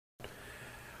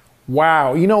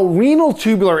Wow, you know, renal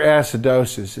tubular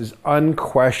acidosis is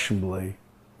unquestionably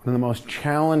one of the most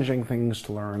challenging things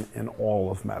to learn in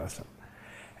all of medicine.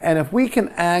 And if we can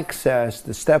access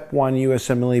the step 1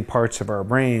 USMLE parts of our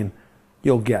brain,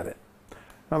 you'll get it.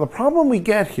 Now, the problem we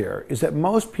get here is that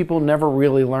most people never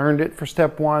really learned it for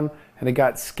step 1 and it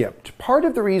got skipped. Part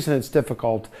of the reason it's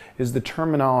difficult is the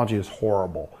terminology is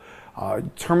horrible.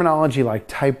 Terminology like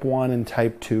type 1 and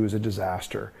type 2 is a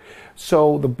disaster.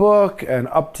 So the book and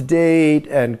up-to-date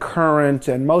and current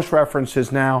and most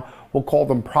references now will call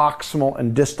them proximal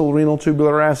and distal renal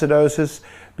tubular acidosis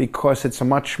because it's a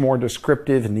much more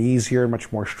descriptive and easier,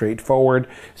 much more straightforward.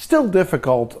 Still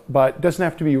difficult, but doesn't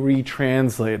have to be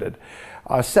retranslated.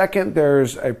 Second,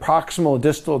 there's a proximal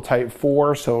distal type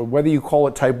 4, so whether you call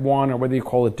it type 1 or whether you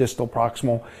call it distal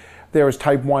proximal, there's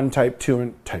type 1, type 2,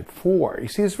 and type 4. You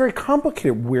see, it's very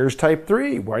complicated. Where's type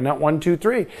 3? Why not 1, 2,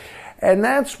 3? And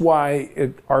that's why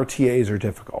RTAs are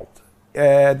difficult.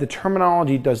 The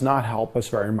terminology does not help us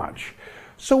very much.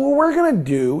 So what we're going to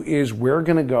do is we're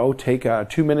going to go take a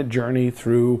 2-minute journey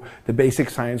through the basic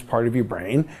science part of your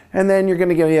brain, and then you're going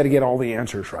to get all the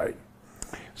answers right.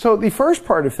 So the first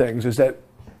part of things is that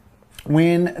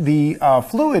when the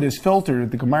fluid is filtered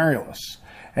at the glomerulus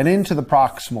and into the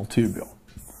proximal tubule,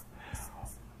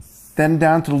 then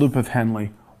down to the loop of Henle,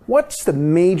 what's the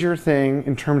major thing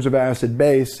in terms of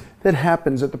acid-base that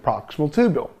happens at the proximal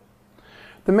tubule?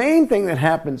 The main thing that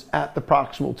happens at the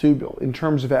proximal tubule in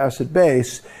terms of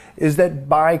acid-base is that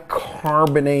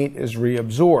bicarbonate is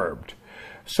reabsorbed.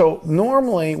 So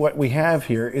normally what we have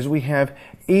here is we have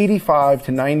 85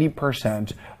 to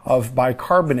 90% of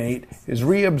bicarbonate is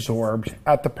reabsorbed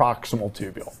at the proximal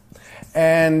tubule.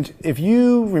 And if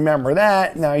you remember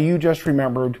that, now you just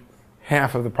remembered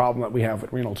half of the problem that we have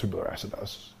with renal tubular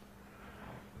acidosis.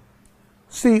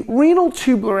 See, renal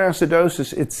tubular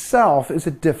acidosis itself is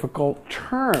a difficult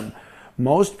term.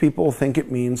 Most people think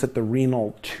it means that the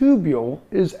renal tubule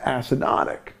is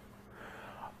acidotic.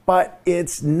 But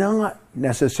it's not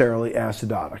necessarily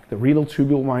acidotic. The renal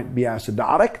tubule might be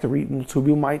acidotic, the renal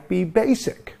tubule might be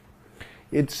basic.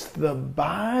 It's the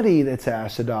body that's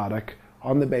acidotic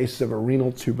on the basis of a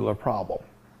renal tubular problem.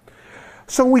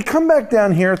 So we come back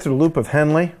down here to the loop of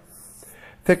Henle,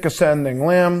 thick ascending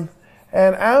limb,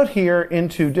 and out here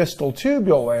into distal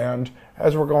tubule land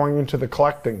as we're going into the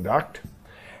collecting duct.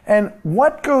 And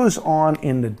what goes on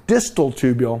in the distal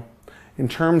tubule in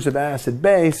terms of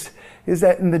acid-base is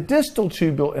that in the distal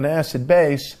tubule in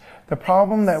acid-base, the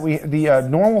problem that the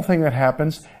normal thing that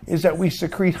happens is that we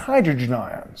secrete hydrogen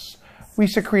ions. We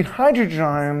secrete hydrogen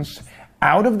ions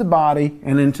out of the body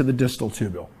and into the distal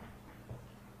tubule.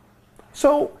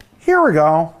 So here we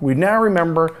go. We now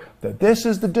remember that this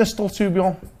is the distal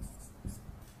tubule.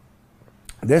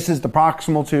 This is the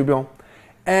proximal tubule.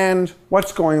 And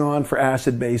what's going on for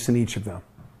acid-base in each of them?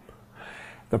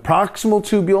 The proximal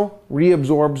tubule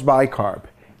reabsorbs bicarb.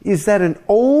 Is that an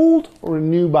old or a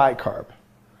new bicarb?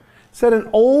 Is that an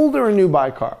old or a new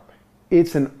bicarb?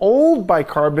 It's an old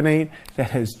bicarbonate that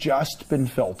has just been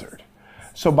filtered.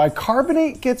 So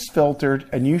bicarbonate gets filtered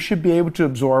and you should be able to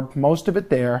absorb most of it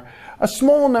there. A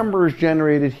small number is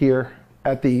generated here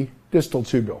at the distal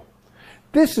tubule.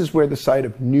 This is where the site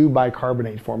of new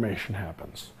bicarbonate formation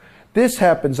happens. This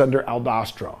happens under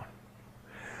aldosterone.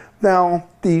 Now,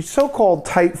 the so-called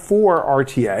type 4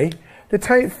 RTA, the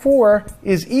type 4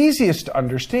 is easiest to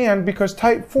understand because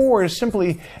type 4 is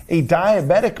simply a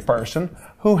diabetic person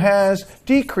who has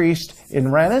decreased in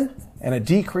renin and a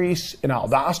decrease in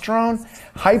aldosterone,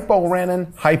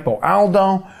 hyporenin,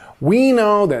 hypoaldo. We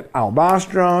know that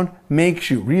aldosterone makes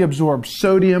you reabsorb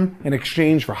sodium in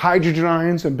exchange for hydrogen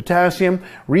ions and potassium,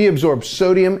 reabsorbs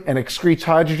sodium and excretes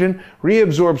hydrogen,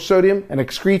 reabsorbs sodium and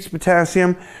excretes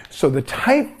potassium. So the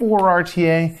type 4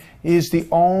 RTA is the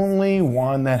only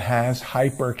one that has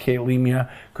hyperkalemia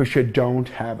because you don't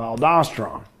have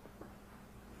aldosterone.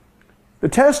 The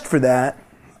test for that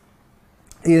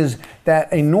is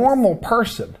that a normal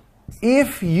person,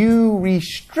 if you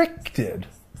restricted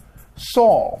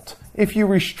salt, a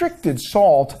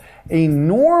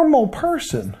normal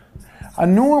person,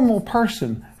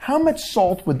 how much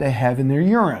salt would they have in their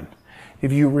urine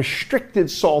if you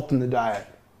restricted salt in the diet?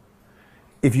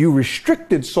 If you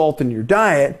restricted salt in your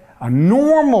diet, a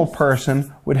normal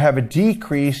person would have a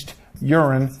decreased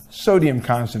urine sodium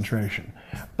concentration.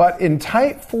 But in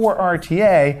type 4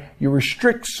 RTA, you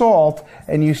restrict salt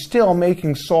and you're still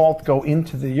making salt go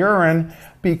into the urine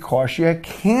because you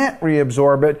can't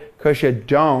reabsorb it because you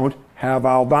don't have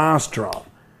aldosterone.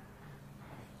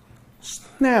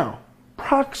 Now,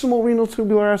 proximal renal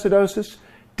tubular acidosis,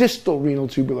 distal renal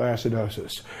tubular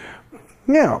acidosis.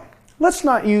 Now, Let's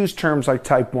not use terms like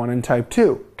type 1 and type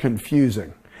 2.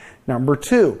 Confusing. Number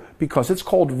 2, because it's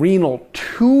called renal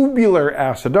tubular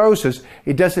acidosis,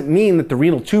 it doesn't mean that the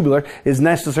renal tubular is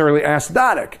necessarily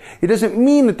acidotic. It doesn't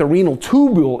mean that the renal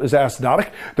tubule is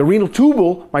acidotic. The renal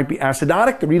tubule might be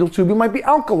acidotic, the renal tubule might be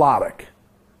alkalotic.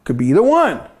 Could be either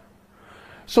one.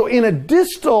 So in a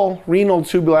distal renal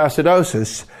tubular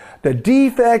acidosis, the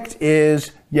defect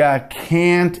is you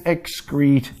can't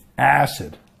excrete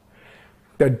acid.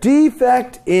 The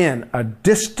defect in a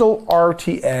distal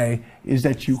RTA is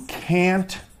that you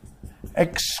can't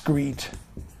excrete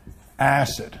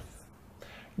acid.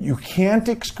 You can't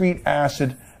excrete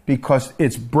acid because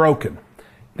it's broken.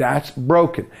 That's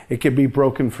broken. It could be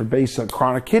broken based on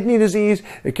chronic kidney disease.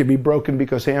 It could be broken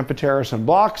because amphotericin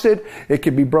blocks it. It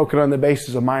could be broken on the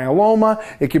basis of myeloma.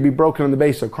 It could be broken on the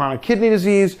basis of chronic kidney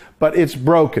disease, but it's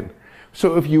broken.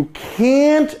 So if you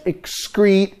can't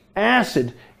excrete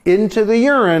acid into the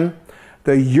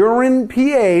urine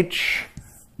pH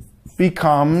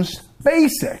becomes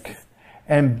basic.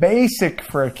 And basic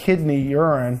for a kidney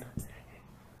urine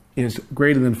is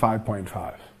greater than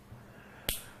 5.5.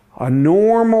 A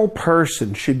normal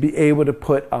person should be able to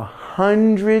put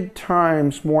 100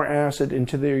 times more acid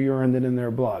into their urine than in their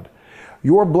blood.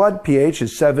 Your blood pH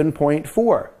is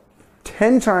 7.4.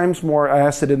 10 times more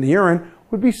acid in the urine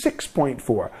would be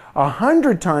 6.4.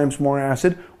 100 times more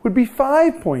acid would be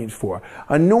 5.4.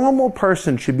 A normal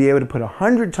person should be able to put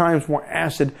 100 times more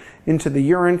acid into the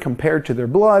urine compared to their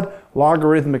blood,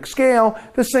 logarithmic scale,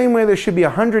 the same way there should be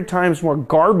 100 times more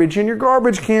garbage in your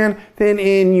garbage can than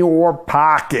in your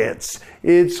pockets.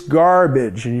 It's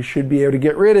garbage and you should be able to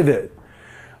get rid of it.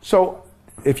 So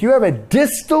if you have a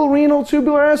distal renal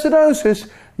tubular acidosis,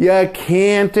 you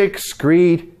can't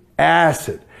excrete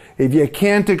acid. If you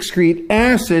can't excrete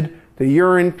acid, the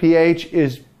urine pH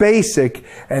is basic,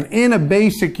 and in a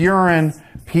basic urine,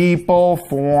 people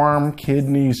form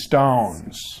kidney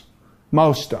stones.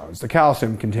 Most stones, the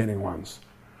calcium-containing ones.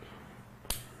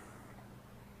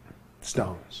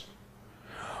 Stones.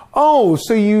 Oh,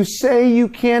 so you say you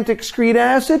can't excrete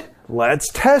acid? Let's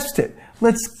test it.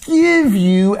 Let's give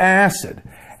you acid.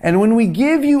 And when we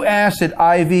give you acid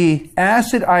IV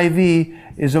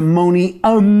is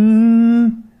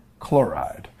ammonium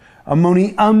chloride.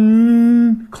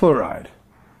 Ammonium chloride.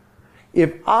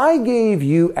 If I gave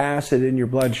you acid in your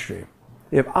bloodstream,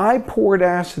 if I poured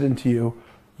acid into you,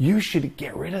 you should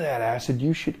get rid of that acid.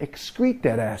 You should excrete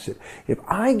that acid. If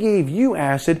I gave you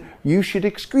acid, you should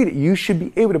excrete it. You should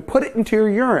be able to put it into your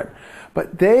urine.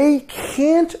 But they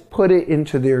can't put it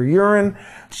into their urine,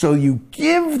 so you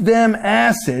give them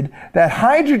acid. That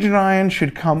hydrogen ion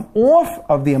should come off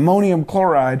of the ammonium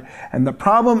chloride, and the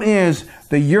problem is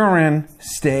the urine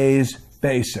stays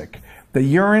basic. The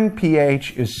urine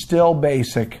pH is still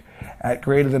basic at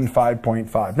greater than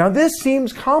 5.5. Now this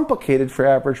seems complicated for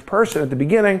average person at the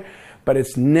beginning, but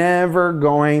it's never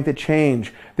going to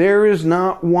change. There is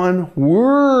not one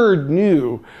word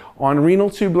new on renal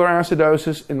tubular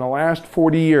acidosis in the last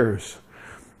 40 years.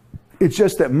 It's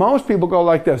just that most people go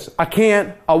like this: I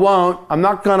can't, I won't, I'm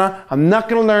not gonna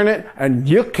learn it, and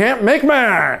you can't make me.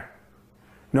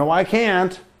 No, I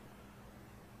can't.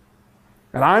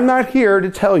 And I'm not here to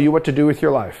tell you what to do with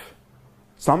your life.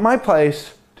 It's not my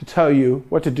place to tell you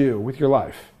what to do with your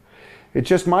life. It's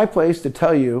just my place to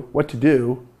tell you what to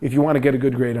do if you want to get a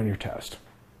good grade on your test.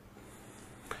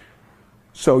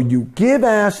 So you give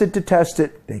acid to test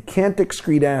it. They can't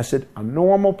excrete acid. A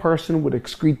normal person would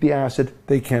excrete the acid.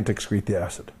 They can't excrete the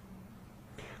acid.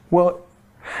 Well,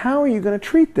 how are you going to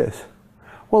treat this?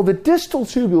 Well, the distal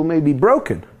tubule may be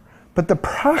broken, but the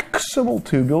proximal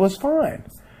tubule is fine.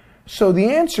 So the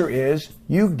answer is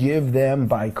you give them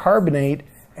bicarbonate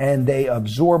and they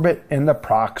absorb it in the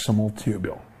proximal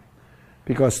tubule.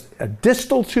 Because a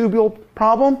distal tubule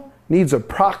problem needs a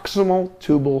proximal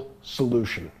tubule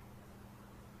solution.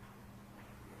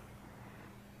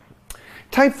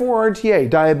 Type 4 RTA,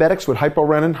 diabetics with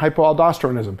hyporenin,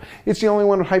 hypoaldosteronism. It's the only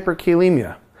one with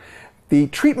hyperkalemia. The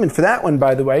treatment for that one,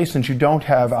 by the way, since you don't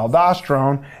have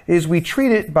aldosterone, is we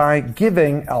treat it by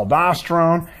giving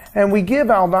aldosterone, and we give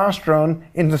aldosterone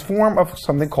in the form of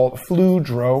something called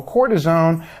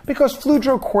fludrocortisone, because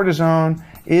fludrocortisone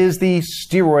is the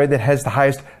steroid that has the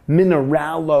highest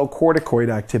mineralocorticoid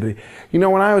activity. You know,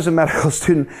 when I was a medical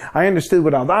student, I understood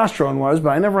what aldosterone was, but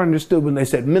I never understood when they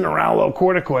said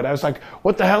mineralocorticoid. I was like,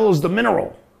 what the hell is the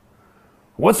mineral?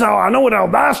 I know what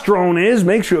aldosterone is,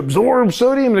 makes you absorb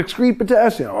sodium and excrete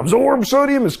potassium. Absorb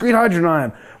sodium and excrete hydrogen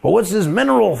ion. But what's this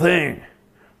mineral thing?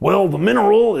 Well, the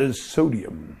mineral is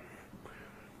sodium.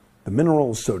 The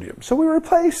mineral is sodium. So we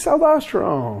replace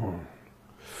aldosterone.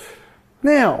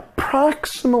 Now,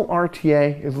 proximal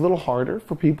RTA is a little harder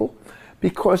for people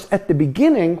because at the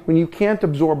beginning, when you can't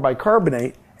absorb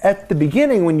bicarbonate, the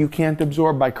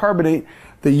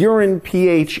urine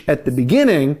pH at the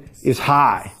beginning is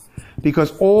high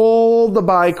because all the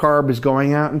bicarb is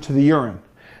going out into the urine.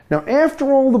 Now,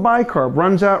 after all the bicarb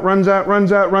runs out,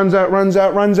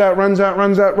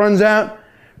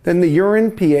 then the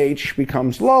urine pH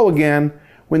becomes low again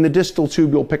when the distal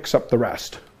tubule picks up the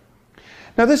rest.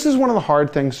 Now, this is one of the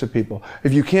hard things for people.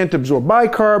 If you can't absorb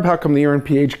bicarb, how come the urine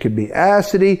pH could be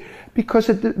acidy? Because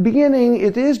at the beginning,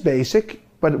 it is basic,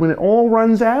 but when it all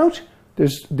runs out,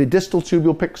 the distal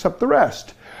tubule picks up the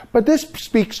rest. But this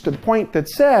speaks to the point that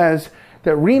says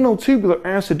that renal tubular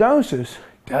acidosis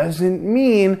doesn't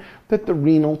mean that the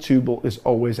renal tubule is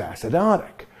always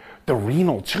acidotic. The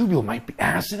renal tubule might be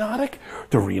acidotic.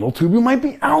 The renal tubule might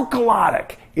be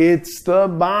alkalotic. It's the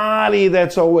body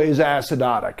that's always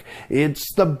acidotic.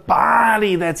 It's the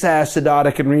body that's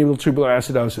acidotic in renal tubular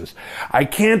acidosis. I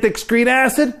can't excrete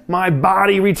acid, my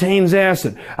body retains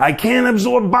acid. I can't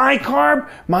absorb bicarb,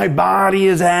 my body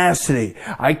is acidy.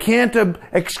 I can't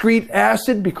excrete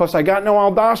acid because I got no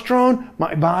aldosterone,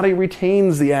 my body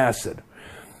retains the acid.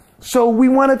 So we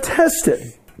want to test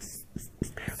it.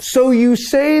 So you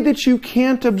say that you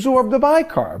can't absorb the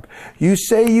bicarb. You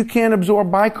say you can't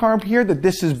absorb bicarb here, that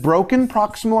this is broken,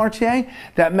 proximal RTA.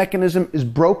 That mechanism is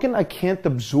broken. I can't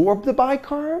absorb the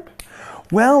bicarb.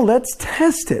 Well, let's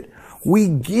test it. We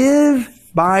give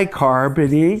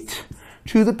bicarbonate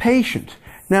to the patient.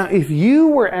 Now, if you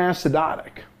were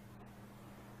acidotic,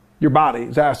 your body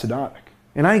is acidotic,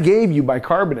 and I gave you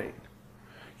bicarbonate,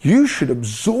 you should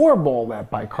absorb all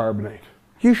that bicarbonate.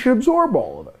 You should absorb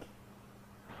all of it.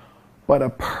 But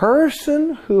a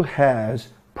person who has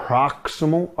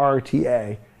proximal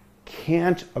RTA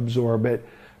can't absorb it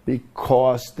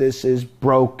because this is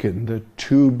broken. The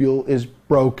tubule is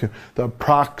broken. The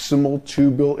proximal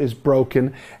tubule is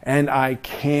broken, and I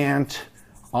can't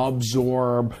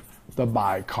absorb the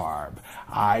bicarb.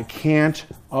 I can't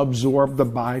absorb the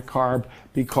bicarb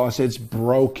because it's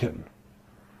broken.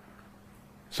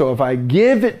 So if I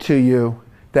give it to you,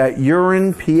 that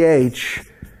urine pH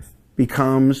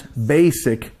becomes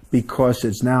basic because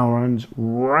it now runs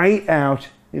right out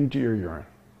into your urine.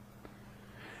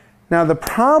 Now, the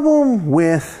problem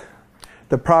with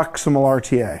the proximal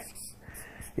RTA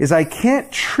is I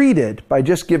can't treat it by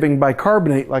just giving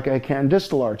bicarbonate like I can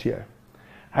distal RTA.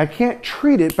 I can't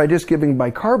treat it by just giving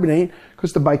bicarbonate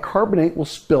because the bicarbonate will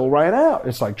spill right out.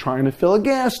 It's like trying to fill a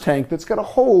gas tank that's got a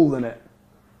hole in it.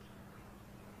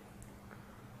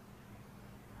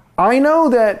 I know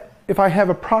that if I have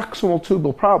a proximal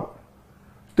tubule problem,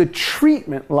 the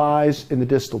treatment lies in the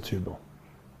distal tubule.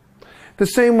 The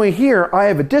same way here, I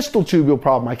have a distal tubule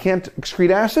problem. I can't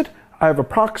excrete acid. I have a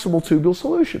proximal tubule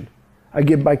solution. I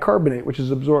give bicarbonate, which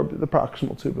is absorbed at the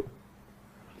proximal tubule.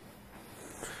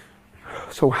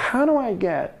 So how do I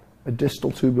get a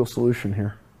distal tubule solution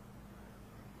here?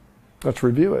 Let's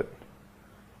review it.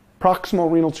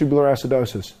 Proximal renal tubular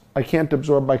acidosis. I can't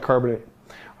absorb bicarbonate.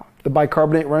 The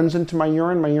bicarbonate runs into my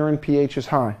urine pH is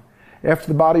high. After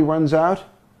the body runs out,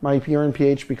 my urine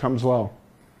pH becomes low.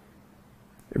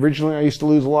 Originally, I used to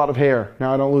lose a lot of hair.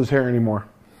 Now I don't lose hair anymore.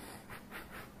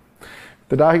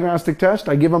 The diagnostic test,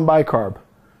 I give them bicarb.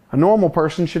 A normal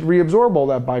person should reabsorb all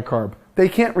that bicarb. They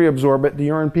can't reabsorb it. The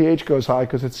urine pH goes high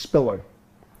because it's spilling.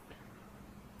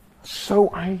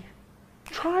 So I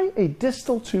try a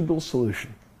distal tubule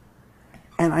solution,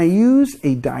 and I use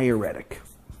a diuretic.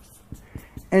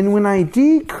 And when I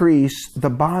decrease the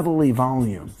bodily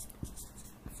volume,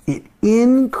 it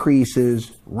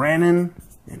increases renin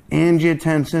and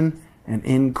angiotensin and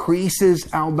increases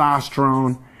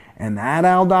aldosterone. And that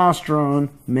aldosterone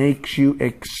makes you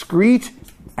excrete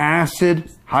acid,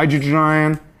 hydrogen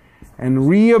ion, and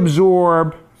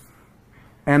reabsorb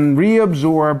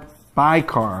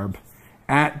bicarb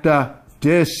at the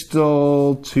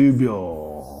distal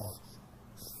tubule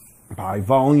by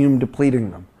volume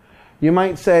depleting them. You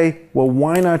might say, well,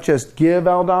 why not just give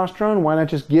aldosterone? Why not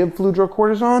just give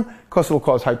fludrocortisone? Because it'll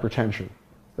cause hypertension.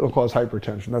 It'll cause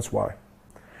hypertension, that's why.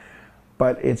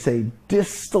 But it's a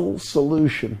distal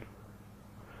solution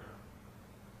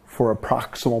for a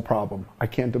proximal problem. I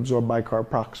can't absorb bicarb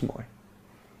proximally.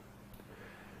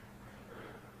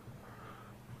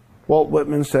 Walt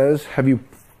Whitman says, have you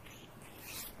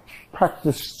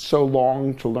practiced so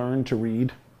long to learn to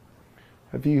read?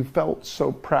 Have you felt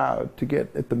so proud to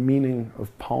get at the meaning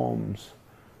of poems?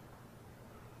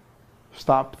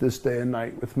 Stop this day and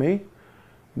night with me,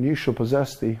 and you shall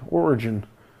possess the origin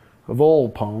of all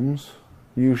poems.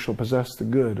 You shall possess the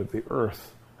good of the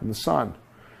earth and the sun.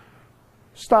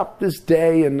 Stop this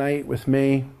day and night with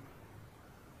me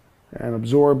and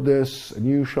absorb this, and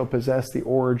you shall possess the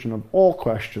origin of all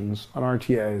questions on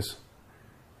RTAs,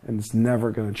 and it's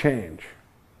never going to change.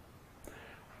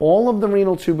 All of the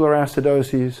renal tubular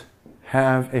acidoses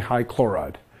have a high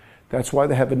chloride. That's why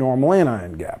they have a normal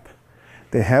anion gap.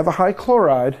 They have a high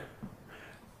chloride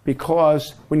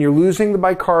because when you're losing the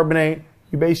bicarbonate,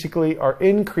 you basically are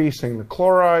increasing the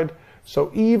chloride.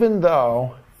 So even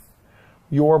though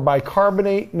your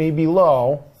bicarbonate may be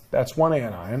low, that's one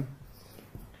anion,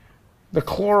 the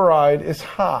chloride is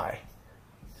high.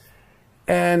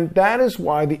 And that is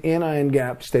why the anion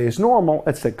gap stays normal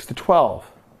at 6 to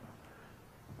 12,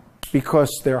 because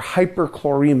they're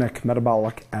hyperchloremic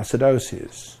metabolic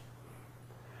acidoses.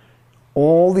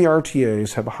 All the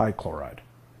RTAs have a high chloride.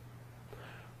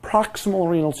 Proximal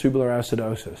renal tubular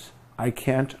acidosis, I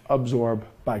can't absorb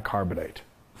bicarbonate.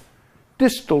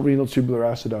 Distal renal tubular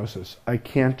acidosis, I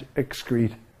can't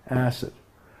excrete acid.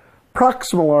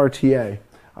 Proximal RTA,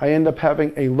 I end up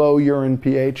having a low urine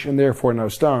pH and therefore no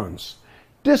stones.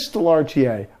 Distal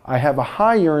RTA, I have a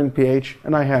high urine pH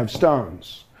and I have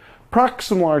stones.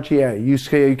 Proximal RTA, you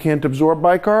say you can't absorb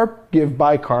bicarb? Give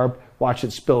bicarb, watch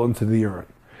it spill into the urine.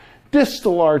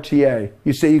 Distal RTA,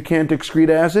 you say you can't excrete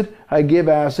acid? I give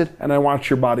acid and I watch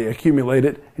your body accumulate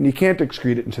it and you can't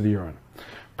excrete it into the urine.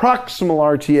 Proximal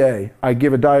RTA, I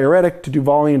give a diuretic to do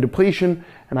volume depletion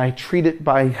and I treat it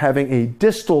by having a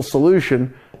distal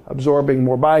solution absorbing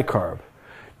more bicarb.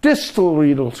 Distal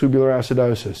renal tubular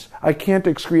acidosis, I can't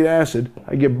excrete acid,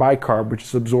 I give bicarb, which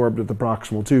is absorbed at the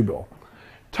proximal tubule.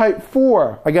 Type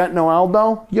 4, I got no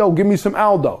aldo? Yo, give me some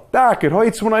aldo. Doc, it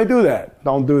hurts when I do that.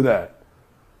 Don't do that.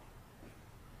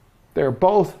 They're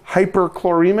both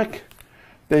hyperchloremic.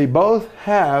 They both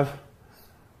have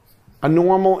a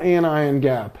normal anion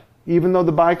gap. Even though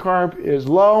the bicarb is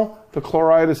low, the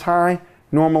chloride is high,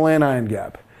 normal anion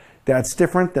gap. That's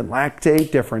different than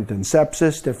lactate, different than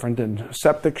sepsis, different than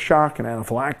septic shock and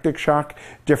anaphylactic shock,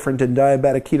 different than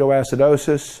diabetic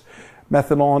ketoacidosis,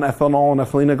 methanol and ethanol and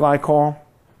ethylene glycol,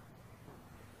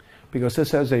 because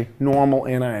this has a normal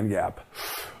anion gap.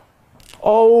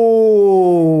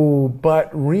 Oh, but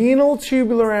renal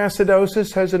tubular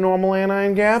acidosis has a normal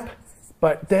anion gap,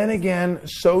 but then again,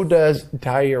 so does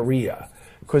diarrhea,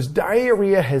 because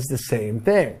diarrhea has the same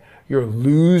thing. You're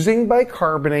losing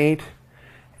bicarbonate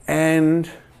and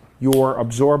you're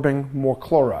absorbing more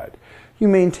chloride. You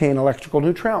maintain electrical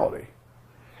neutrality.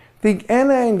 The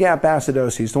anion gap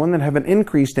acidoses, the one that have an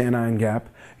increased anion gap,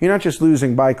 you're not just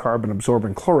losing bicarb and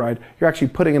absorbing chloride, you're actually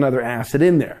putting another acid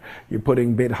in there. You're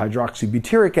putting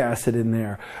beta-hydroxybutyric acid in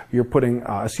there, you're putting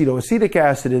acetoacetic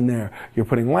acid in there, you're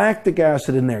putting lactic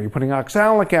acid in there, you're putting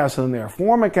oxalic acid in there,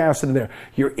 formic acid in there.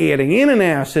 You're adding in an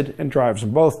acid and drives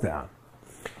them both down.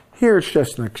 Here it's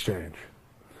just an exchange.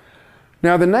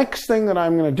 Now the next thing that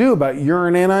I'm going to do about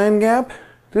urine anion gap,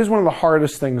 this is one of the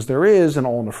hardest things there is in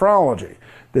all nephrology.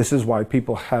 This is why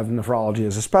people have nephrology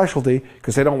as a specialty,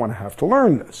 because they don't want to have to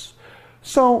learn this.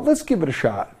 So let's give it a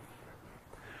shot.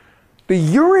 The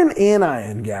urine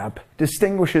anion gap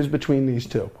distinguishes between these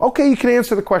two. Okay, you can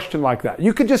answer the question like that.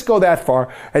 You could just go that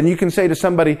far and you can say to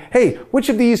somebody, hey, which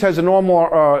of these has a normal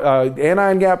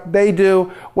anion gap? They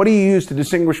do. What do you use to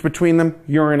distinguish between them?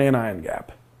 Urine anion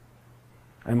gap.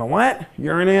 I'm a what?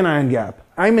 Urine anion gap.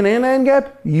 I'm an anion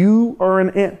gap. You are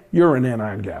an urine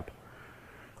anion gap.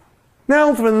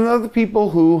 Now, for the other people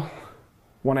who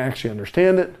want to actually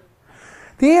understand it,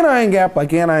 the anion gap,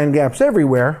 like anion gaps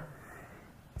everywhere,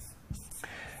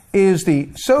 is the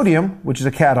sodium, which is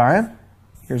a cation.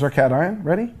 Here's our cation.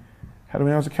 Ready? How do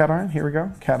we know it's a cation? Here we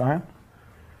go. Cation.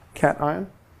 Cation.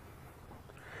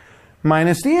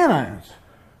 Minus the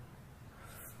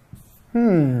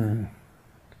anions.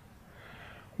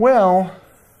 Well,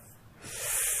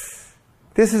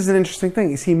 this is an interesting thing.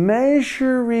 You see,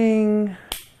 measuring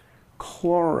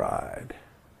chloride.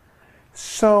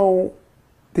 So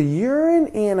the urine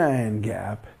anion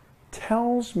gap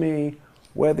tells me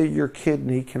whether your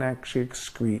kidney can actually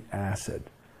excrete acid.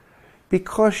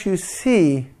 Because you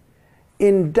see,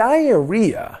 in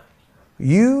diarrhea,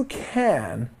 you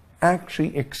can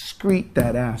actually excrete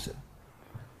that acid.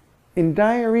 In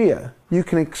diarrhea, you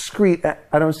can excrete,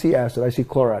 I don't see acid, I see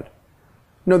chloride.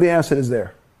 No, the acid is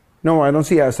there. No, I don't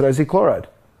see acid, I see chloride.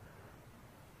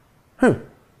 Well,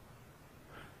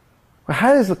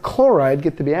 how does the chloride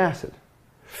get to be acid?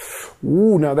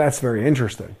 Ooh, now that's very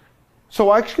interesting. So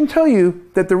I can tell you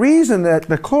that the reason that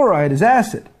the chloride is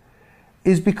acid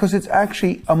is because it's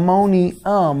actually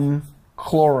ammonium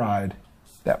chloride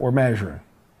that we're measuring.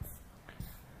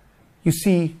 You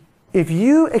see, if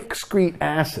you excrete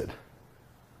acid,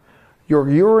 your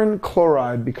urine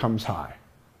chloride becomes high.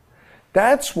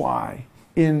 That's why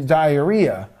in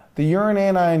diarrhea, the urine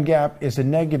anion gap is a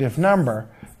negative number,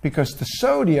 because the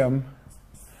sodium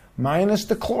minus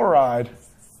the chloride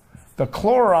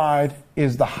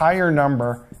is the higher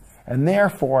number, and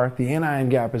therefore the anion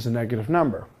gap is a negative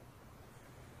number.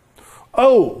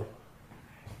 Oh,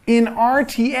 in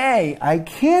RTA, I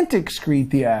can't excrete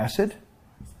the acid,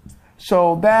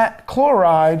 so that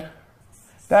chloride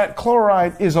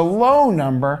is a low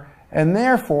number, and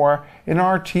therefore in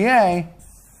RTA,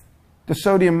 the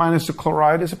sodium minus the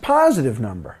chloride is a positive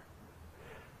number.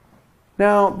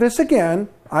 Now, this again,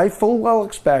 I full well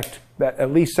expect that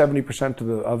at least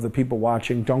 70% of the people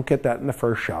watching don't get that in the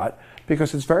first shot,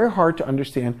 because it's very hard to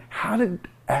understand how did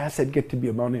acid get to be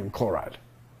ammonium chloride.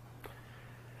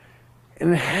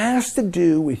 And it has to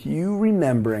do with you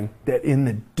remembering that in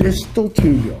the distal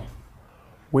tubule,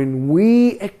 when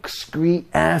we excrete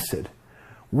acid,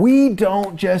 we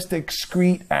don't just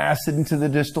excrete acid into the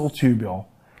distal tubule.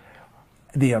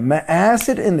 The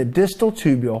acid in the distal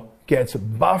tubule gets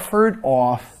buffered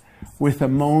off with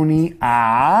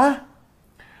ammonia.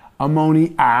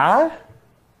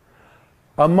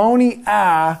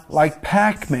 Ammonia, like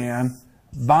Pac-Man,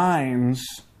 binds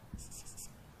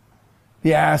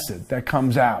the acid that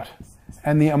comes out.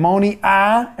 And the ammonia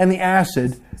and the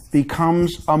acid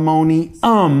becomes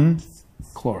ammonium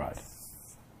chloride.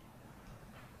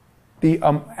 The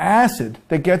acid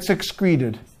that gets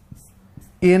excreted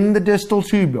in the distal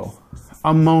tubule,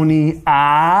 ammonia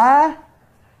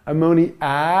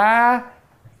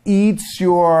eats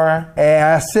your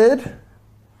acid,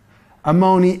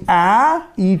 ammonia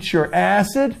eats your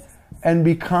acid and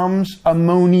becomes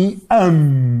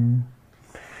ammonium.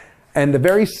 And the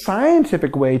very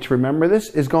scientific way to remember this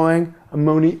is going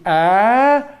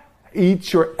ammonia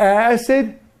eats your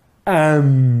acid,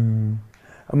 ammonia,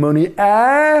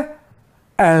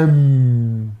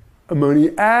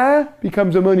 ammonia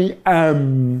becomes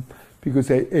ammonium because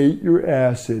they ate your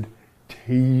acid.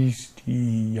 Tasty,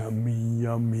 yummy,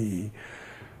 yummy.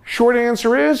 Short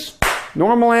answer is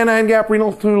normal anion gap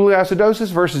renal tubular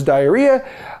acidosis versus diarrhea.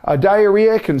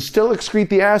 Diarrhea can still excrete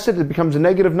the acid. It becomes a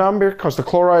negative number because the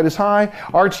chloride is high.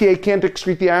 RTA can't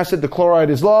excrete the acid. The chloride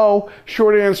is low.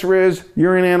 Short answer is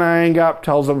urine anion gap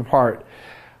tells them apart.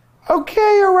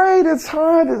 Okay, all right, it's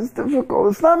hard, it's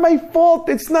difficult. It's not my fault.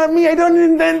 It's not me. I don't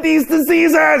invent these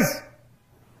diseases.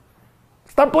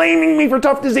 Stop blaming me for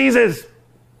tough diseases.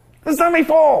 It's not my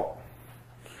fault.